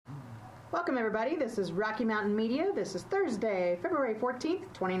Welcome, everybody. This is Rocky Mountain Media. This is Thursday, February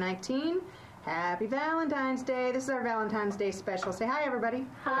 14th, 2019. Happy Valentine's Day. This is our Valentine's Day special. Say hi, everybody.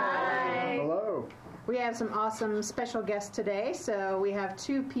 Hi. Hello. We have some awesome special guests today. So we have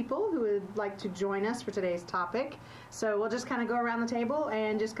two people who would like to join us for today's topic. So we'll just kind of go around the table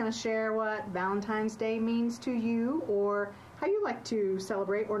and just kind of share what Valentine's Day means to you, or how you like to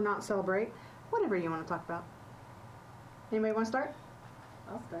celebrate or not celebrate, whatever you want to talk about. Anybody want to start?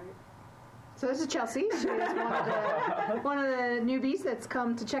 I'll start. So this is Chelsea. She is one of the newbies that's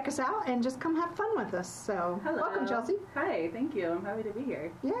come to check us out and just come have fun with us. So Hello. welcome, Chelsea. Hi, thank you. I'm happy to be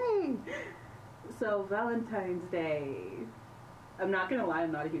here. Yay! So Valentine's Day, I'm not gonna lie,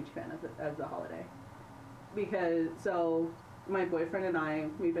 I'm not a huge fan of it as a holiday, because my boyfriend and I,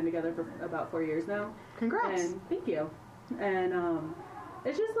 we've been together for about 4 years now. Congrats. And thank you. And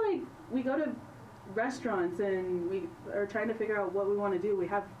it's just like we go to restaurants and we are trying to figure out what we want to do. We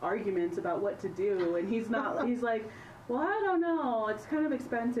have arguments about what to do, and he's like, well, I don't know, it's kind of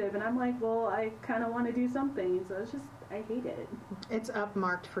expensive, and I'm like, well, I kind of want to do something. So it's just, I hate it. It's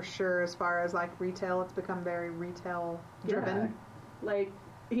upmarked for sure as far as like retail. It's become very retail driven. Yeah. Like,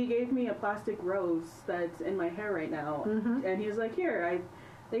 he gave me a plastic rose that's in my hair right now, and he was like, here,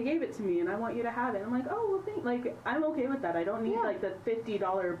 they gave it to me and I want you to have it. I'm like, oh, well, I'm okay with that. I don't need like the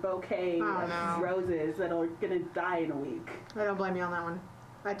 $50 bouquet of roses that are gonna die in a week. I don't blame you on that one.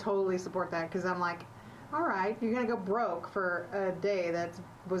 I totally support that, because I'm like, all right, you're gonna go broke for a day that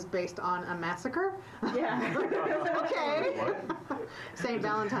was based on a massacre? Yeah. Okay. St.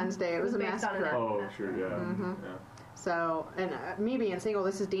 Valentine's Day, it was a massacre. Oh, sure, yeah. Yeah. So, and me being single,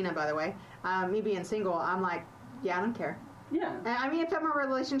 this is Dina, by the way. Me being single, I'm like, yeah, I don't care. Yeah. And I mean, if I'm in a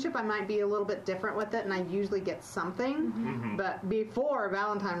relationship, I might be a little bit different with it, and I usually get something. But before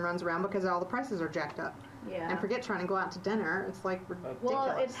Valentine runs around, because all the prices are jacked up. Yeah. And forget trying to go out to dinner. It's like ridiculous.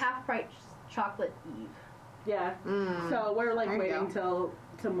 Well, it's half price chocolate Eve. Yeah. So we're like waiting till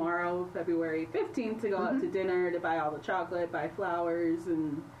tomorrow, February 15th, to go out to dinner, to buy all the chocolate, buy flowers,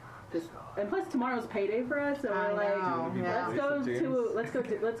 and plus tomorrow's payday for us, so we're like, let's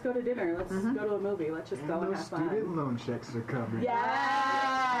go to dinner, let's go to a movie, let's just go and have fun. Student loan checks are coming.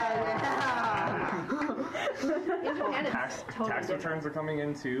 Tax returns are coming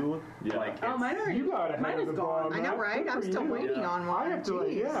in too. Yeah. Like, mine is gone. I know, right? I'm still waiting on one. I have to,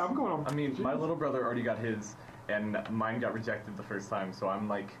 I'm going on. I mean, my little brother already got his, and mine got rejected the first time, so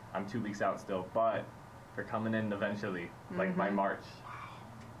I'm 2 weeks out still, but they're coming in eventually, like by March.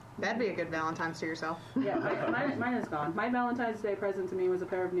 That'd be a good Valentine's to yourself. Yeah, mine is gone. My Valentine's Day present to me was a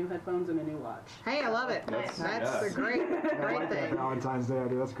pair of new headphones and a new watch. Hey, I love it. That's a great thing. Valentine's Day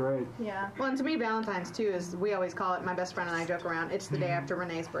idea, that's great. Yeah. Well, and to me, Valentine's too is, we always call it, my best friend and I joke around, it's the day after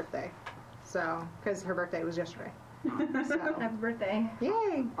Renee's birthday. So, because her birthday was yesterday. So. Happy birthday.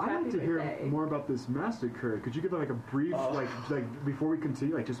 Yay! I'd like to hear birthday. more about this massacre. Could you give like a brief, like before we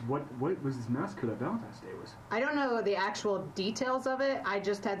continue, like just what was this massacre that Valentine's Day was? I don't know the actual details of it. I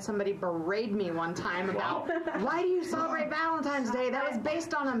just had somebody berate me one time about, why do you celebrate Valentine's Day? That was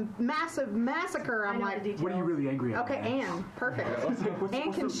based on a massive massacre. I'm like, what are you really angry at? okay, Anne, perfect.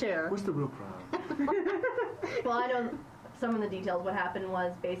 Anne can share. What's the real problem? Well, I know some of the details. What happened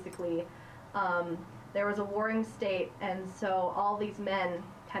was basically there was a warring state, and so all these men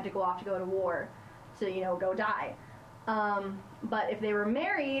had to go off to go to war to, go die. But if they were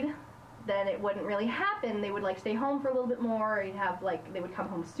married, then it wouldn't really happen. They would stay home for a little bit more, or you'd have they would come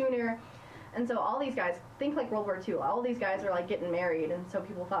home sooner. And so all these guys, think like World War II, all these guys are getting married, and so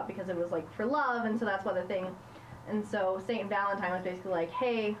people thought because it was for love, and so that's why the thing. And so Saint Valentine was basically like,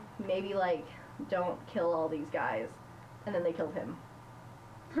 hey, maybe don't kill all these guys. And then they killed him.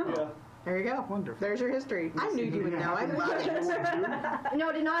 Yeah. There you go. Wonderful. There's your history. I knew you would know. I love it. No,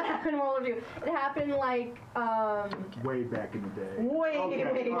 it did not happen in World War II. It happened way back in the day. way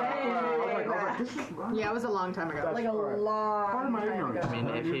back. Yeah, it was a long time ago. Like a long Pardon my time ignorance. ago. I mean,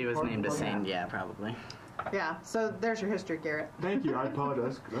 if he was named a saint, yeah, probably. Yeah, so there's your history, Garrett. Thank you. I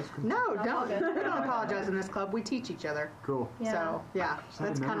apologize. No, don't. We don't apologize in this club. We teach each other. Cool. Yeah. So, yeah, I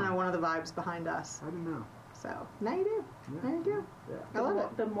that's didn't kind know. of one of the vibes behind us. I didn't know. So, now you do. Yeah. Now you do. Yeah. I love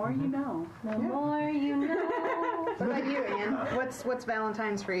it. The more you know. The more you know. What about you, Ian? What's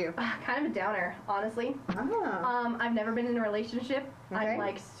Valentine's for you? Kind of a downer, honestly. Oh. I've never been in a relationship. Okay.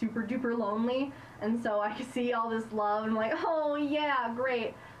 I'm super duper lonely, and so I see all this love and I'm like, oh yeah,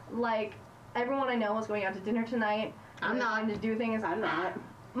 great. Everyone I know is going out to dinner tonight. I'm not. Going to do things. I'm not.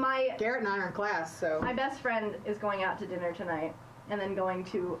 Garrett and I are in class, so. My best friend is going out to dinner tonight, and then going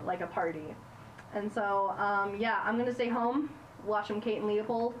to a party. And so, yeah, I'm gonna stay home, watch some Kate and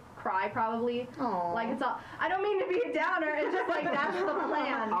Leopold, cry probably. Aw. Like it's all. I don't mean to be a downer. It's just like that's the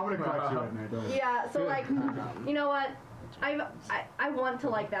plan. I'm gonna cry too that night. Don't worry. Yeah. So like, you know what? I want to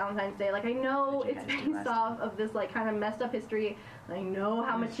like Valentine's Day. Like I know it's based off of this like kind of messed up history. I know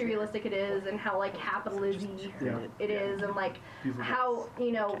how materialistic it is and how like capitalism Yeah. it is, and like how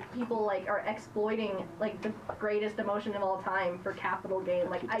people like are exploiting like the greatest emotion of all time for capital gain.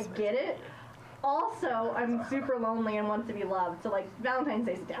 Like I get it. Also, I'm super lonely and want to be loved. So like Valentine's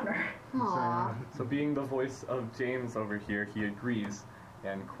Day's a downer. Aw. So being the voice of James over here, he agrees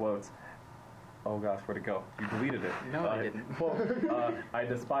and quotes, oh gosh, where'd it go? You deleted it. No, I didn't. Quote, I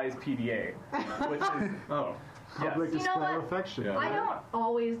despise PDA, which is, Public You know display what? of affection. Yeah. I don't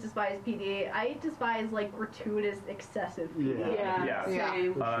always despise PDA. I despise like gratuitous, excessive PDA. Yeah. Yeah, Yeah.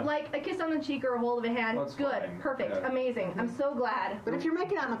 same. Like a kiss on the cheek or a hold of a hand. That's Good, fine. perfect, Yeah. amazing. I'm so glad. But if you're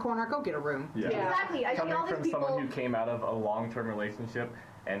making it on the corner, go get a room. Yeah. Exactly. I see Coming all these from people. someone who came out of a long-term relationship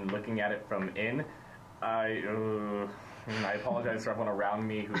and looking at it from in, I apologize for everyone around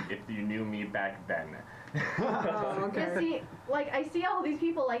me who, if you knew me back then. Oh, You okay. see, like I see all these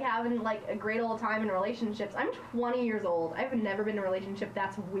people like having like a great old time in relationships. I'm 20 years old. I've never been in a relationship.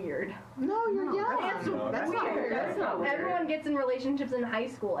 That's weird. No, you're young. That's That's not weird. weird. That's not weird. Everyone gets in relationships in high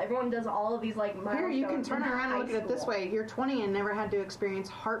school. Everyone does all of these like milestones. Here, you can turn in around and high look at it this school. way. You're 20 and never had to experience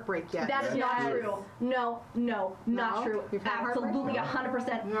heartbreak yet. That is not Yes. true. No, not No? true. You've had heartbreak? Absolutely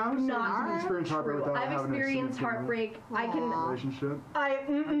 100% No, I'm saying not you experience heartbreak true. without I've having a experienced significant heartbreak. I can. Aw. relationship.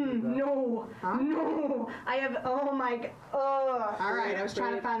 No. Huh? No. I have. Oh my. All right, I was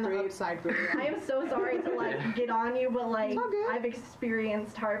trying to find the Breathe. upside for you. I am so sorry to like get on you, but like It's all good. I've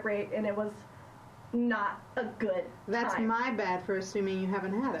experienced heartbreak and it was not a good That's time. my bad for assuming you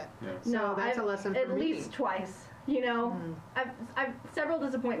haven't had it. Yeah. So No, that's I've- a lesson for at me. least twice. You know, I've several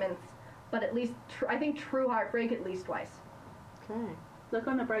disappointments, but at least I think true heartbreak at least twice. Okay. Look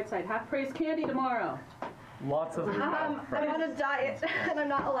on the bright side. Half praise candy tomorrow. Lots of I'm on a diet and I'm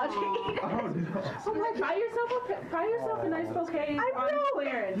not allowed to eat it. Oh no. Try yourself a nice bouquet I on know.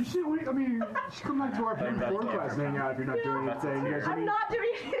 clearance. You should. I mean, you should come back to our That's form all. class and hang out if you're not doing That's anything. You guys, I I'm mean, not doing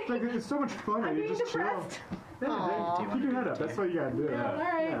it's like anything. it's so much fun. I'm You being just chill. depressed. Aw. Keep your head up. That's all you gotta do. Yeah. All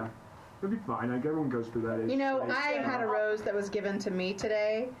right. Yeah. It'll be fine. Like everyone goes through that age. You know, Like, I had a rose that was given to me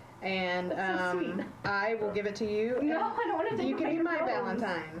today, and That's so sweet. I will give it to you. No, and I don't want to take you can be my rose.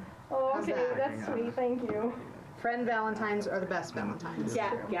 Valentine. Oh, How's okay, that? that's sweet. Thank you. Friend Valentines are the best Valentines.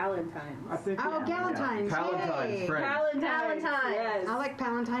 Galentine's. I think. Oh, Galentine's! Valentine's, Yay. friend. Valentine's. Valentine's. Yes. I like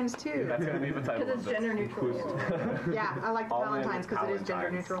Valentines too. That's going to be the title Because of it's this. gender neutral. Yeah, I like the All in Valentines because it is gender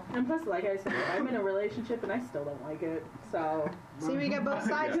Valentines. neutral. And plus, like I said, I'm in a relationship and I still don't like it. So See, we got both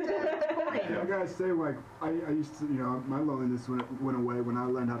sides to the coin. I gotta say, like, I used to, my loneliness went away when I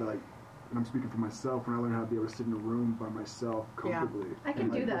learned how to, like, and I'm speaking for myself, when I learned how to be able to sit in a room by myself comfortably. I can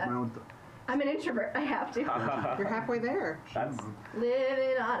and, like, do with that. my own I'm an introvert. I have to. You're halfway there. That's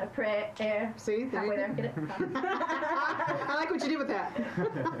Living on a prayer. See, there Halfway you there. go. Get it? I like what you did with that.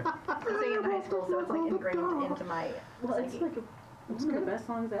 I sang in high school, so it's like ingrained into my well, it's psyche. like one of the best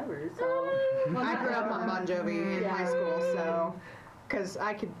songs ever. So I grew up on Bon Jovi in high school, so because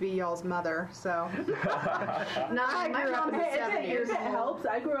I could be y'all's mother, so No, I my grew up mom in the is 70s. if it helps,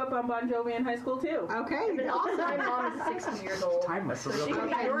 I grew up on Bon Jovi in high school too. okay. Also, my mom is 60 years old. timeless. So she could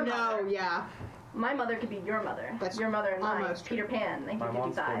be Okay, your no, mother. yeah. My mother could be your mother. That's your mother and mine. almost true. Peter Pan, My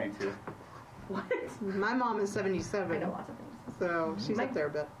mom's 1955. 42. What? My mom is I 77, know lots of things. so she's My- up there a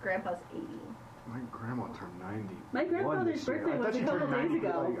bit. Grandpa's 80. My grandma turned 90. My grandfather's birthday was a couple days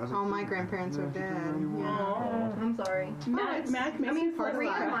ago. All my grandparents are dead. Yeah. Aw. I'm sorry. Mac it's- makes I mean, you feel 3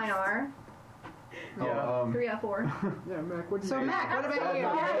 of sad. mine are. Yeah. 3 out of 4. Yeah, Mac, what do you So think? Mac, what about you?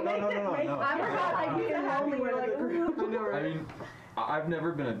 No, Yeah, no, no, no, no, no. I'm not like being lonely. You're like, I know, I right? mean, I've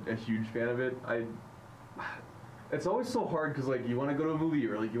never been a huge fan of it. It's always so hard because like you want to go to a movie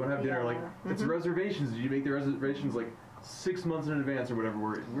or like you want to have dinner. Yeah. Like it's reservations. You make the reservations like 6 months in advance or whatever.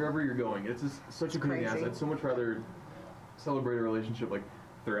 Wherever you're going, it's just such a pain in the ass. crazy. I'd so much rather celebrate a relationship like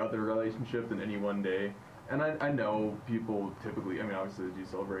throughout the relationship than any one day. And I know people typically. I mean, obviously they do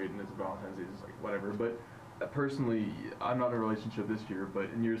celebrate and it's Valentine's Day, just like whatever. But personally, I'm not in a relationship this year. But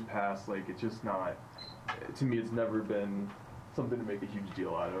in years past, like it's just not. To me, it's never been something to make a huge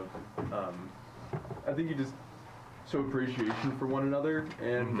deal out of. I think you just show appreciation for one another,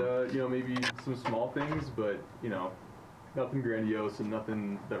 and maybe some small things, but nothing grandiose and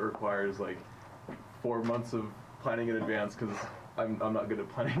nothing that requires like 4 months of planning in advance because I'm not good at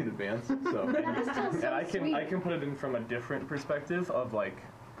planning in advance. So That's still so And I sweet. can put it in from a different perspective of like,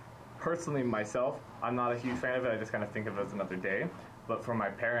 personally myself, I'm not a huge fan of it. I just kind of think of it as another day. But for my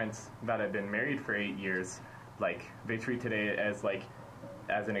parents that have been married for 8 years, like they treat today as like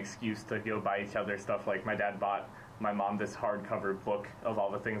as an excuse to go buy each other stuff. Like my dad bought my mom this hardcover book of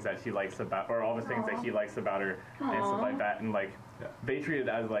all the things that she likes about, or all the things that he likes about her, and stuff like that. And like they treat it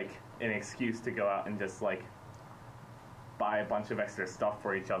as like an excuse to go out and just like buy a bunch of extra stuff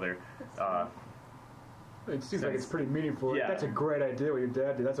for each other. It seems like it's pretty meaningful. Yeah. That's a great idea what your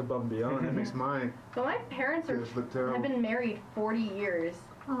dad did. That's above and beyond. That makes mine. But my parents Yes, but, have been married 40 years.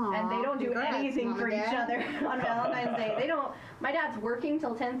 Aw, And they don't do congrats, anything Mom for and each Dad. other on Valentine's Day. They don't. My dad's working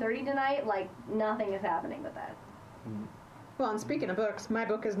till 10:30 tonight. Like nothing is happening with that. Well, and speaking of books, my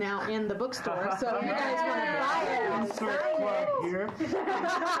book is now in the bookstore, so if you guys want to buy it and Insert plug sign here.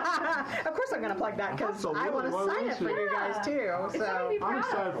 it, of course I'm going to plug that because I want to Absolutely. sign it for you guys too. It's something to So be proud I'm of.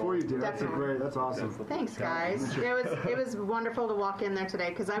 excited for you, dude. That's Definitely. great. That's awesome. thanks, guys. It was wonderful to walk in there today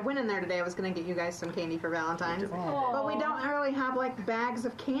because I went in there today. I was going to get you guys some candy for Valentine's, but we don't really have like bags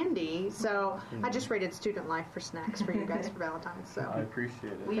of candy, so I just rated Student Life for snacks for you guys for Valentine's. I So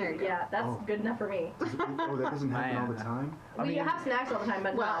appreciate it. There you go. Yeah, that's good enough for me. Oh, that doesn't happen all the time? We have snacks all the time,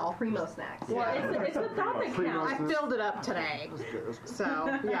 but Well, not primo snacks. It's the thought that counts. I filled it up today. That's good. That's good.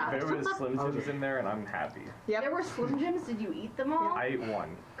 So yeah. There was Slim Jims in there, and I'm happy. Yep. There were Slim Jims. Did you eat them all? I ate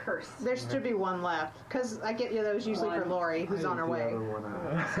one. Curse. There should be one left because I get you those usually for Lori, who's on her The way. other one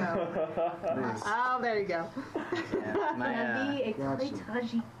out. So, oh, there you go. Yeah, Gonna be a Gotcha.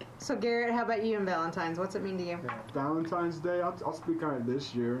 Tajik. So Garrett, how about you and Valentine's? What's it mean to you? Valentine's Day, I'll speak on it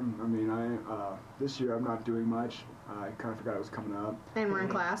this year. I mean, this year I'm not doing much. I kind of forgot it was coming up. And we're in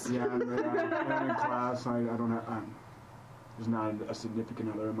class. Yeah, I'm in class. I don't have. There's not a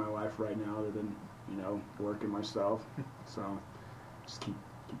significant other in my life right now, other than working myself. So just keep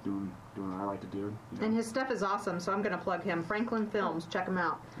doing what I like to do. You know. And his stuff is awesome, so I'm going to plug him. Franklin Films, check him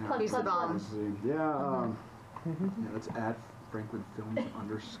out. Yeah. He's the bomb. Let's see. Yeah, that's at Franklin Films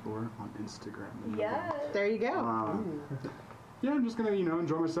 _ on Instagram. Yes. There you go. Yeah, I'm just gonna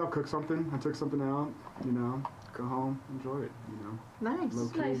enjoy myself, cook something. I took something out, go home, enjoy it. Nice. Low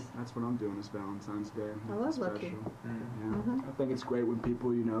key, Nice. that's what I'm doing this Valentine's Day. I love Special. low key. Yeah, I think it's great when people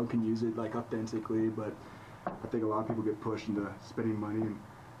can use it like authentically, but I think a lot of people get pushed into spending money, and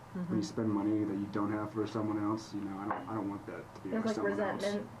when you spend money that you don't have for someone else, I don't want that to be There's for like someone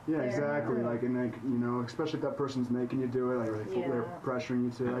resentment. else. Yeah, there. exactly. Like, and especially if that person's making you do it, like they're pressuring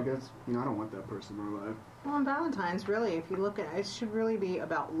you to. I guess I don't want that person in my life. Well, on Valentine's, really, if you look at it, it should really be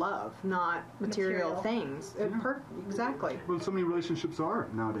about love, not material Material. things. Exactly. Well, so many relationships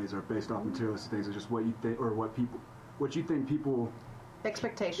nowadays are based off materialistic things. It's just what you think, or what you think people.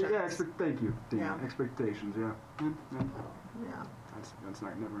 Expectations. Yeah, thank you, Dina. Yeah. Expectations. Yeah. Yeah. That's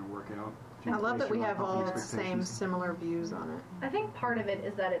not never gonna work out. I love that we Base your have life off all of the same expectations. similar views on it. I think part of it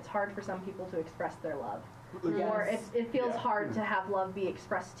is that it's hard for some people to express their love. Like, Or it feels Yeah. hard to have love be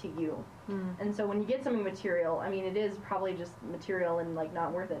expressed to you. And so when you get something material, I mean, it is probably just material and like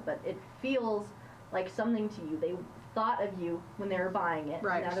not worth it, but it feels like something to you. They thought of you when they were buying it,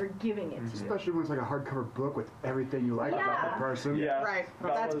 Right. and now they're giving it to you. Especially when it's like a hardcover book with everything you like about Yeah. that person. Yeah. Right.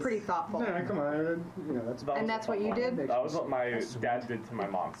 That That's was- pretty thoughtful. Yeah, come on. That's And that's what you did? That was what my dad did to my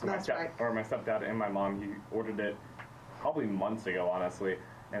mom. So That's right. my stepdad and my mom, he ordered it probably months ago, honestly.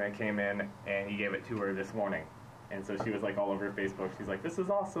 And I came in and he gave it to her this morning. And so she was like all over Facebook. She's like, "This is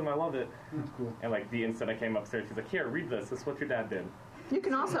awesome. I love it." That's cool. And like the instant I came upstairs, she's like, "Here, read this. This is what your dad did." You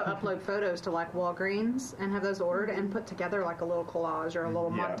can also upload photos to like Walgreens and have those ordered and put together like a little collage or a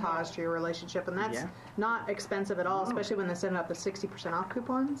little Yeah. montage to your relationship, and that's Yeah. not expensive at all, especially when they send out the 60% off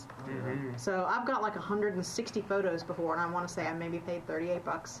coupons. So I've got like 160 photos before, and I want to say I maybe paid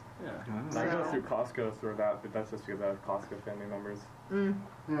 $38. Yeah. I go So- through Costco through that, but that's just because I have Costco family members.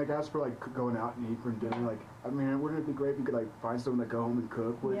 Yeah, guys, for like going out and eat for dinner, like, I mean, wouldn't it be great if you could like find someone to go home and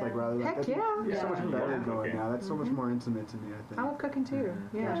cook with, Yeah. like, rather than Heck that'd be yeah. so much Yeah. better Yeah. going now. That's so much more intimate to me, I think. I love cooking too.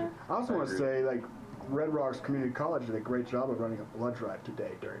 Yeah. I also I want to agree. say, like, Red Rocks Community College did a great job of running a blood drive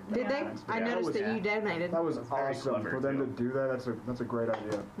today during Did they? Valentine's Day. I noticed that you donated. That was That's very awesome clever, for them too. to do that. That's a great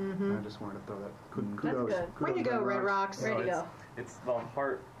idea. I just wanted to throw that. Kudos. good. Way to Kudos, go, Red Rocks. Ready to it's, go. It's the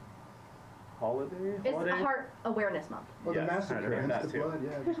Heart Holiday? It's Holiday? Heart Awareness Month. Well, the Yes, I massacre, heard hence that the too. blood,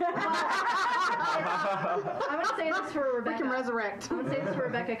 yeah. I'm gonna say this for We Rebecca. can resurrect. I'm gonna say this for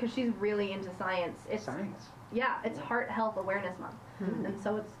Rebecca because she's really into science. It's Science. Yeah, it's Heart Health Awareness Month, and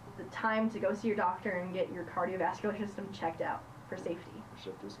so it's the time to go see your doctor and get your cardiovascular system checked out for safety.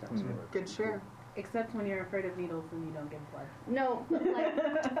 Shit, this guy's work. Good share. Except when you're afraid of needles and you don't give blood. No, but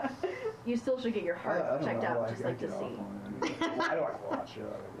like, you still should get your heart checked out, just like to see. I don't like watch it.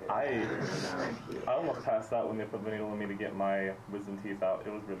 I almost passed out when they put the needle in me to get my wisdom teeth out.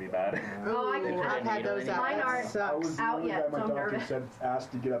 It was really bad. Oh, I've had those out. Mine That aren't sucks. out yet, My so I'm doctor nervous.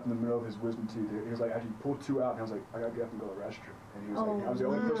 asked to get up in the middle of his wisdom teeth. He was like, actually pulled 2 out, and I was like, I gotta get up and go to the restroom. And he was like, I was the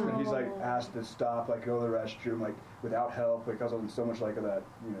only person that he's like asked to stop, like go to the restroom, like without help, because I was in so much like of that,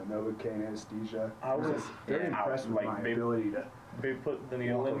 Novocaine anesthesia. I was very impressed with my ability to. They put the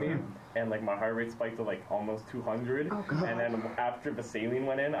needle in me, and like my heart rate spiked to like almost 200. Oh, God. And then after the saline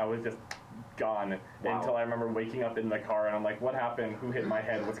went in, I was just gone until I remember waking up in the car, and I'm like, what happened? Who hit my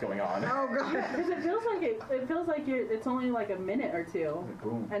head? What's going on? Oh god. Because it feels like it's only like a minute or two,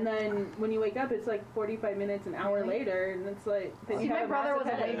 Boom. and then when you wake up, it's like 45 minutes, an hour later, and it's like. Then See, you my have a brother was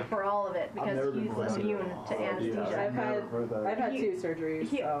massive awake headache. for all of it I've because never been he's blessed. immune to anesthesia. I've had 2 surgeries,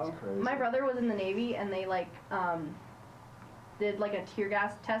 He- so. My brother was in the Navy, and they like did like a tear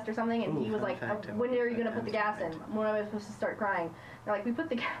gas test or something, and Ooh, he was fun like, fact, I "When went are you to gonna put the gas in? When am I supposed to start crying?" They're like, "We put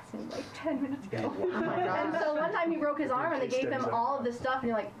the gas in like 10 minutes ago." Oh my And god. so one time he broke his arm, and they gave him all of this stuff, and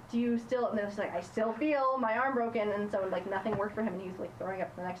you're like, "Do you still?" And they're just like, "I still feel my arm broken," and so like nothing worked for him, and he was like throwing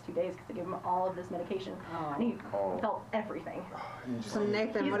up for the next 2 days because they gave him all of this medication, and he felt everything. So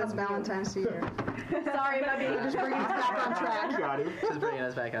Nathan, what is Valentine's to you? Sorry, my baby. Just bringing us back on track. Got it. Just bringing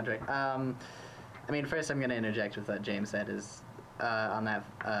us back on track. I mean, first I'm going to interject with what James said is on that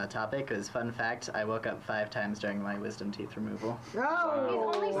topic. Because fun fact, I woke up 5 times during my wisdom teeth removal. Oh.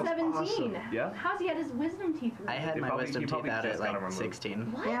 He's only 17. Yeah? How's he had his wisdom teeth removed? I had He my probably- wisdom he teeth probably out just at got like them removed.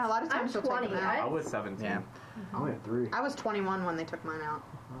 16. What? Yeah, a lot of times I'm they'll take 20. I them out. was 17. Yeah. I only had 3. I was 21 when they took mine out.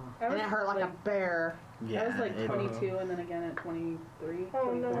 I And was it hurt like a bear. Yeah. I was like it- 22, and then again at 23.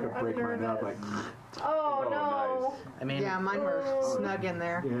 Oh, no. I had to break mine up like. Oh, Oh, no. I mean, Yeah, mine were snug in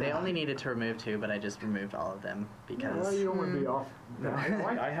there. Yeah. they only needed to remove 2, but I just removed all of them because. Well, you don't want to be off.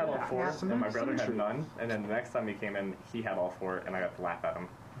 I had all 4, Yeah, and my brother had symmetry. none. And then the next time he came in, he had all 4, and I got to laugh at him.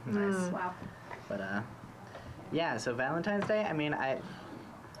 Nice. Wow. But yeah. So Valentine's Day. I mean, I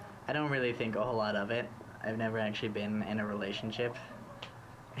don't really think a whole lot of it. I've never actually been in a relationship.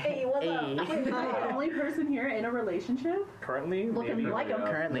 Hey, what's up? Wait, you're the only person here in a relationship? Currently, Looking maybe. like him.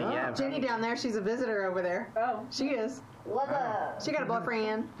 Currently, yeah. Jenny down there, she's a visitor over there. Oh. She is. What's up? She got a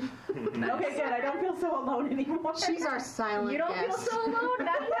boyfriend. Nice. Okay, good. I don't feel so alone anymore. She's our silent You don't feel guest. so alone?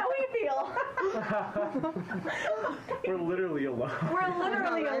 That's how we feel. We're literally alone. We're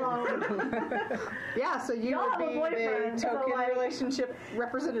literally alone. Yeah, so you Y'all would have a be boyfriend, the so, token like- relationship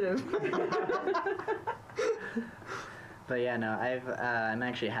representative. But yeah, no, I'm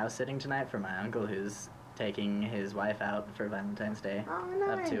actually house sitting tonight for my uncle who's taking his wife out for Valentine's Day.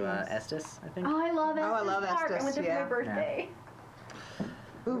 Oh, Up to nice. Estes, I think. Oh, I love Estes Oh, I love Park. I Estes, went there yeah. for my birthday.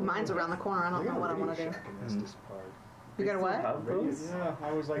 Ooh, mine's around the corner. I don't know what I want to do. You got a what? Have those? Yeah,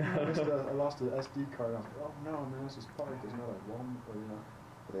 I was like, I lost the SD card. I was like, oh no, man, this is part. There's not a one,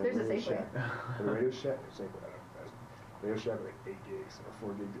 or There's a Radio Safeway. Shack. The Radio Shack, Radio Shack, like 8 gigs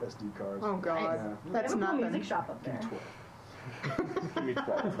or 4 gig SD cards. Oh god, Nice. Yeah. We that's have a cool nothing. music shop up there. 12. Give me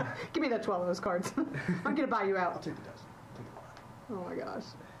 12. Give me that 12 of those cards. I'm gonna buy you I'll out. take the dozen. Take the lot. Oh my gosh,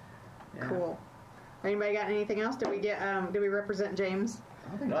 Yeah. cool. Anybody got anything else? Did we get? Did we represent James?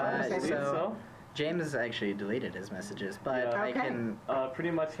 I think Uh, that's so- James actually deleted his messages, but Yeah. I Okay. can. Pretty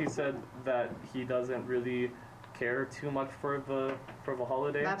much, he said that he doesn't really care too much for the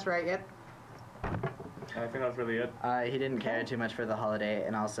holiday. That's right. Yep. And I think that's really it. He didn't care too much for the holiday,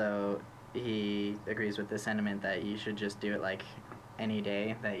 and also he agrees with the sentiment that you should just do it like any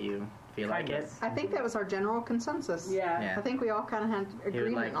day that you feel like it. Kindness. I think that was our general consensus. Yeah. Yeah. I think we all kind of had He would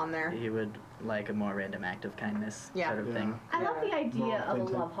agreement like on there. He would like a more random act of kindness Yeah. sort of Yeah. thing. I love the idea More of a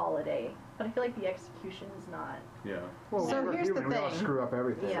authentic. love holiday, but I feel like the execution is not. Yeah. Well, So we're here's the human. We all thing. screw up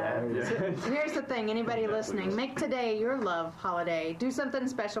everything. Yeah. Right? So here's the thing. Anybody listening, make today your love holiday. Do something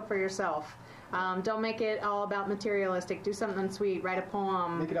special for yourself. Don't make it all about materialistic. Do something sweet. Write a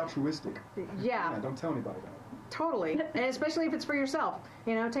poem. Make it altruistic. Yeah. Don't tell anybody about it. Totally. And especially if it's for yourself.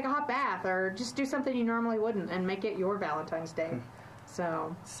 You know, take a hot bath or just do something you normally wouldn't and make it your Valentine's Day.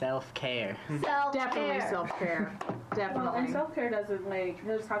 So, Self-care. Self-care. definitely self-care. Well, and Definitely. self-care doesn't, like,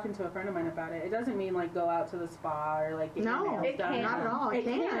 I was talking to a friend of mine about it. It doesn't mean, like, go out to the spa or, like, get No, your nails it done. can. Not at all. It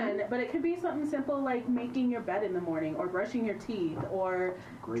can, but it could be something simple like making your bed in the morning or brushing your teeth or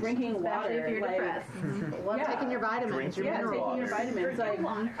Great. drinking Especially water. if you're like, depressed. Well, Yeah. taking your vitamins, Drink your your Yeah, minerals. taking your vitamins. Like,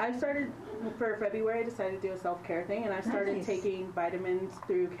 Water. I've started for February, I decided to do a self-care thing, and I started Nice. taking vitamins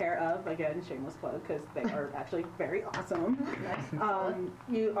through Care of. Again, shameless plug, because they are actually very awesome.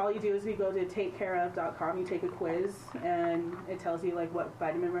 All you do is you go to takecareof.com, you take a quiz, and it tells you like what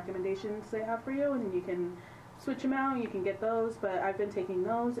vitamin recommendations they have for you, and you can switch them out. You can get those, but I've been taking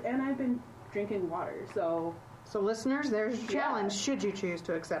those, and I've been drinking water. So listeners, there's your challenge should you choose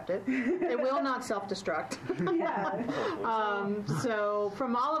to accept it. It will not self-destruct. yeah. So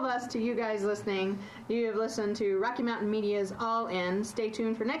from all of us to you guys listening, you have listened to Rocky Mountain Media's All In. Stay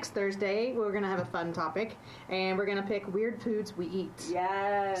tuned for next Thursday. We're going to have a fun topic, and we're going to pick weird foods we eat.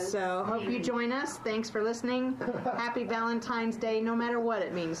 Yes. So hope you join us. Thanks for listening. Happy Valentine's Day, no matter what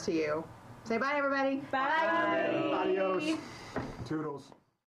it means to you. Say bye, everybody. Bye. Adios. Toodles.